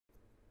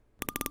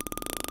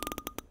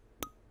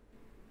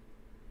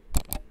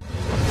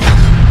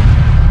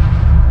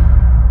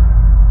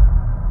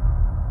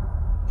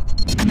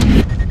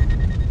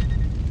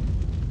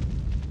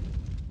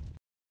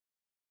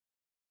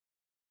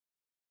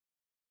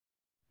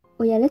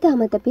ඔයාලා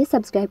තාමත් අපේ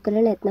subscribe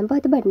කරලා නැත්නම්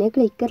පහත බටන් එක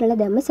click කරලා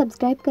දැම්ම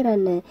subscribe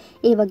කරන්න.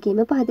 ඒ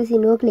වගේම පහත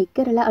සිනුව click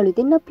කරලා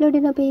අලුතින් upload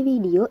වෙන අපේ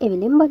වීඩියෝ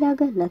එවෙලෙන් බලා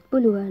ගන්නත්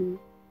පුළුවන්.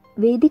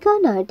 වේදිකා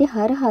නාට්‍ය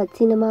හරහත්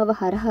සිනමාව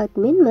හරහත්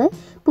මෙන්ම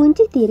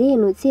පුංචි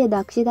තිරයනුත් සිය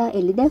දක්ෂතා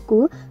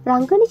එළිදැක්වූ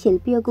රංගන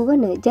ශිල්පියෙකු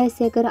වන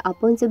ජයසේකර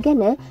අපොන්සු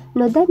ගැන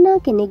නොදන්නා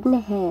කෙනෙක්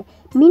නැහැ.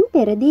 මින්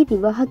පෙරදී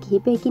විවාහ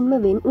කිහිපයකින්ම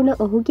වෙන් වුණ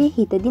ඔහුගේ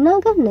හිත දිනා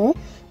ගන්න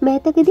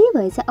මෑතකදී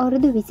වයස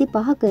අවුරුදු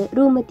 25ක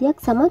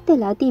රූමතියක් සමත්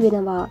වෙලා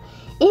තිබෙනවා.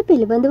 ඒ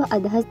පිළිබඳව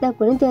අදහස්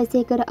දක්වන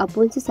ජයසේකර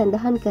අපොන්සු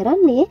සඳහන්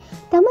කරන්නේ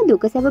තම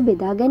දුක සැප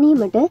බෙදා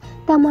ගැනීමට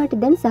තමාට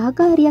දැන්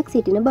සහකාරියක්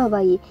සිටින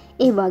බවයි.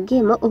 ඒ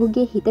වගේම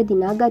ඔහුගේ හිත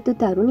දිනාගත්තු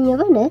තරුණිය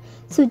වන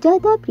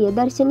සුජාතා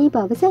ප්‍රියදර්ශනී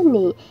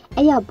පවසන්නේ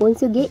ඇය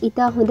අපොන්සුගේ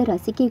ඉතා හොඳ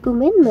රසිකයෙකු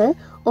මෙන්ම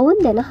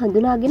ඔවුන් දැන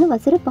හඳුනාගෙන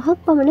වසර 5ක්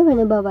පමණ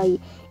වන බවයි.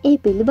 ඒ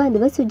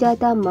පිළිබඳව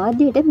සුජාතා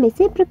මාධ්‍යයට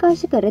මෙසේ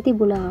ප්‍රකාශ කර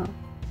තිබුණා.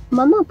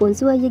 මම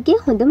අපොන්සු අයියගේ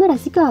හොඳම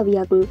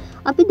රසිකාවියක්.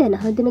 අපි දැන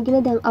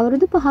හඳුනගෙන දැන්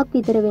අවුරුදු 5ක්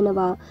විතර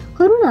වෙනවා.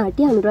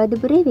 කරුණාටි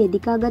අනුරාධපුරයේ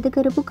වේදිකාගත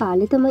කරපු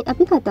කාලේ තමයි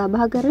අපි කතා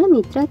බහ කරලා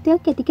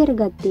මිත්‍රත්වයක් ඇති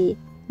කරගත්තේ.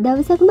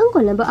 දවසක් මං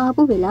කොළඹ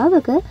ආපු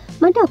වෙලාවක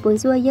මට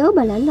අපොන්සු අයියව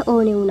බලන්න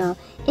ඕනේ වුණා.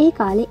 ඒ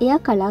කාලේ එයා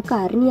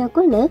කලාකාරණියක්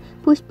වන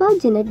පුෂ්පා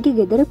ජෙනට්ගේ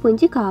ගෙදර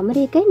පුංචි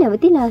කාමරයකයි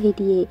නැවතිලා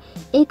හිටියේ.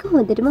 ඒක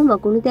හොඳටම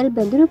මකුණු තෙල්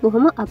බැඳුණු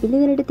බොහොම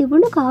අපිලිවෙලට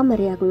තිබුණ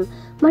කාමරයක්.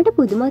 මට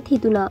පුදුමත්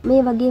හිතුණා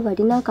මේ වගේ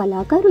වටිනා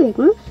කලාකරුවෙක්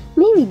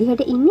මේ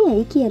විදිහට ඉන්නේ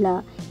ඇයි කියලා.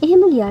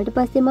 එහෙම ගියාට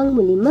පස්සේ මං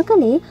මුලින්ම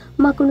කළේ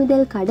මකුණු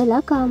තෙල්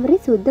කඩලා කාමරේ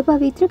සුද්ධ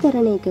පවිත්‍ර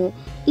කරන එක.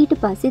 ඊට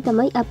පස්සේ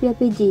තමයි අපි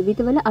අපේ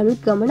ජීවිතවල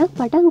අලුත් ගමනක්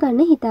පටන්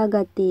ගන්න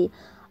හිතාගත්තේ.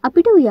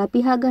 අපිට උයා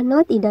පිහා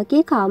ගන්නවත්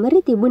ඉඩකේ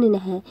කාමරේ තිබුණේ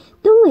නැහැ.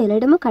 තුන්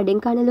වේලටම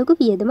කඩෙන් කන ලොකු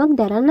වියදමක්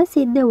දරන්න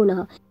සිද්ධ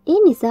වුණා. ඒ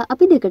නිසා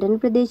අපි දෙකටන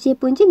ප්‍රදේශයේ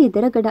පුංචි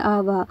ගෙදරකට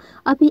ආවා.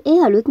 අපි ඒ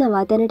අලුත්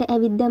නවාතැනට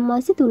ඇවිත් දැන්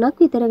මාස 3ක්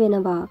විතර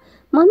වෙනවා.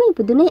 මම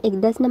ඉපදුනේ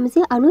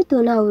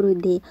 1993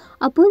 අවුරුද්දේ.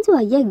 අපොන්සු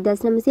අයියා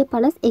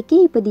 1951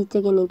 ඉපදිච්ච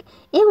කෙනෙක්.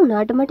 ඒ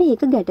වුණාට මට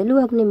ඒක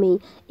ගැටලුවක්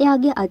නෙමෙයි.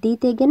 එයාගේ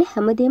අතීතය ගැන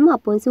හැමදේම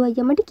අපොන්සු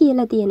අයියා මට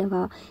කියලා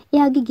තියෙනවා.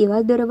 එයාගේ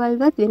ගෙවල්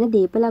දොරවල්වත් වෙන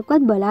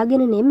දේපලක්වත්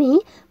බලාගෙන නෙමෙයි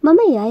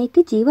මම එයා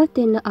එක්ක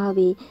ජීවත් වෙන්න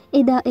ආවේ.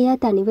 එදා එයා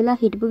තනි වෙලා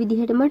හිටපු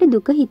විදිහට මට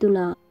දුක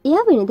හිතුණා.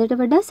 එයා වෙනදට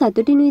වඩා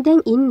සතුටිනුයි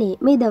දැන් ඉන්නේ.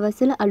 මේ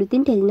දවස්වල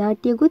අලුතින්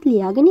ටෙලිනාට්‍යයකුත්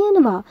ලියාගෙන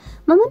යනවා.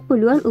 මමත්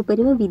පුළුවන්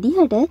උපරිම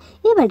විදිහට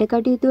ඒ වැඩ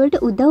කටයුතු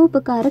වලට උදව්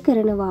උපකාර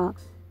කරනවා.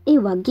 ඒ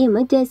වගේම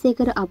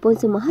ජයසේකර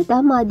අපොන්සු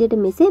මහතා මාධ්‍යයට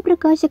මෙසේ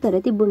ප්‍රකාශ කර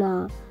තිබුණා.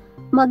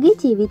 මගේ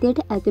ජීවිතයට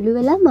ඇතුළු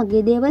වෙලා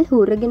මගේ දේවල්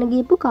හූරගෙන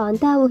ගියපු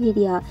කාන්තාවෝ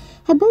හිටියා.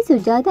 හැබැයි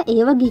සුජාතා ඒ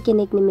වගේ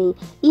කෙනෙක් නෙමෙයි.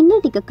 ඉන්න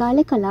ටික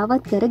කාලේ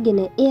කලාවත්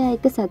කරගෙන එයා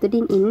එක්ක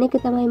සතුටින් ඉන්න එක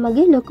තමයි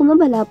මගේ ලොකුම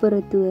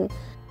බලාපොරොත්තුව.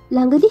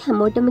 ළඟදි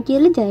හැමෝටම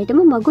කියලා ජයටම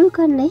මගුල්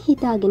කන්නයි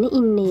හිතාගෙන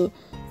ඉන්නේ.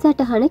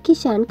 සටහන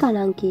කිෂාන්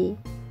කණංකේ.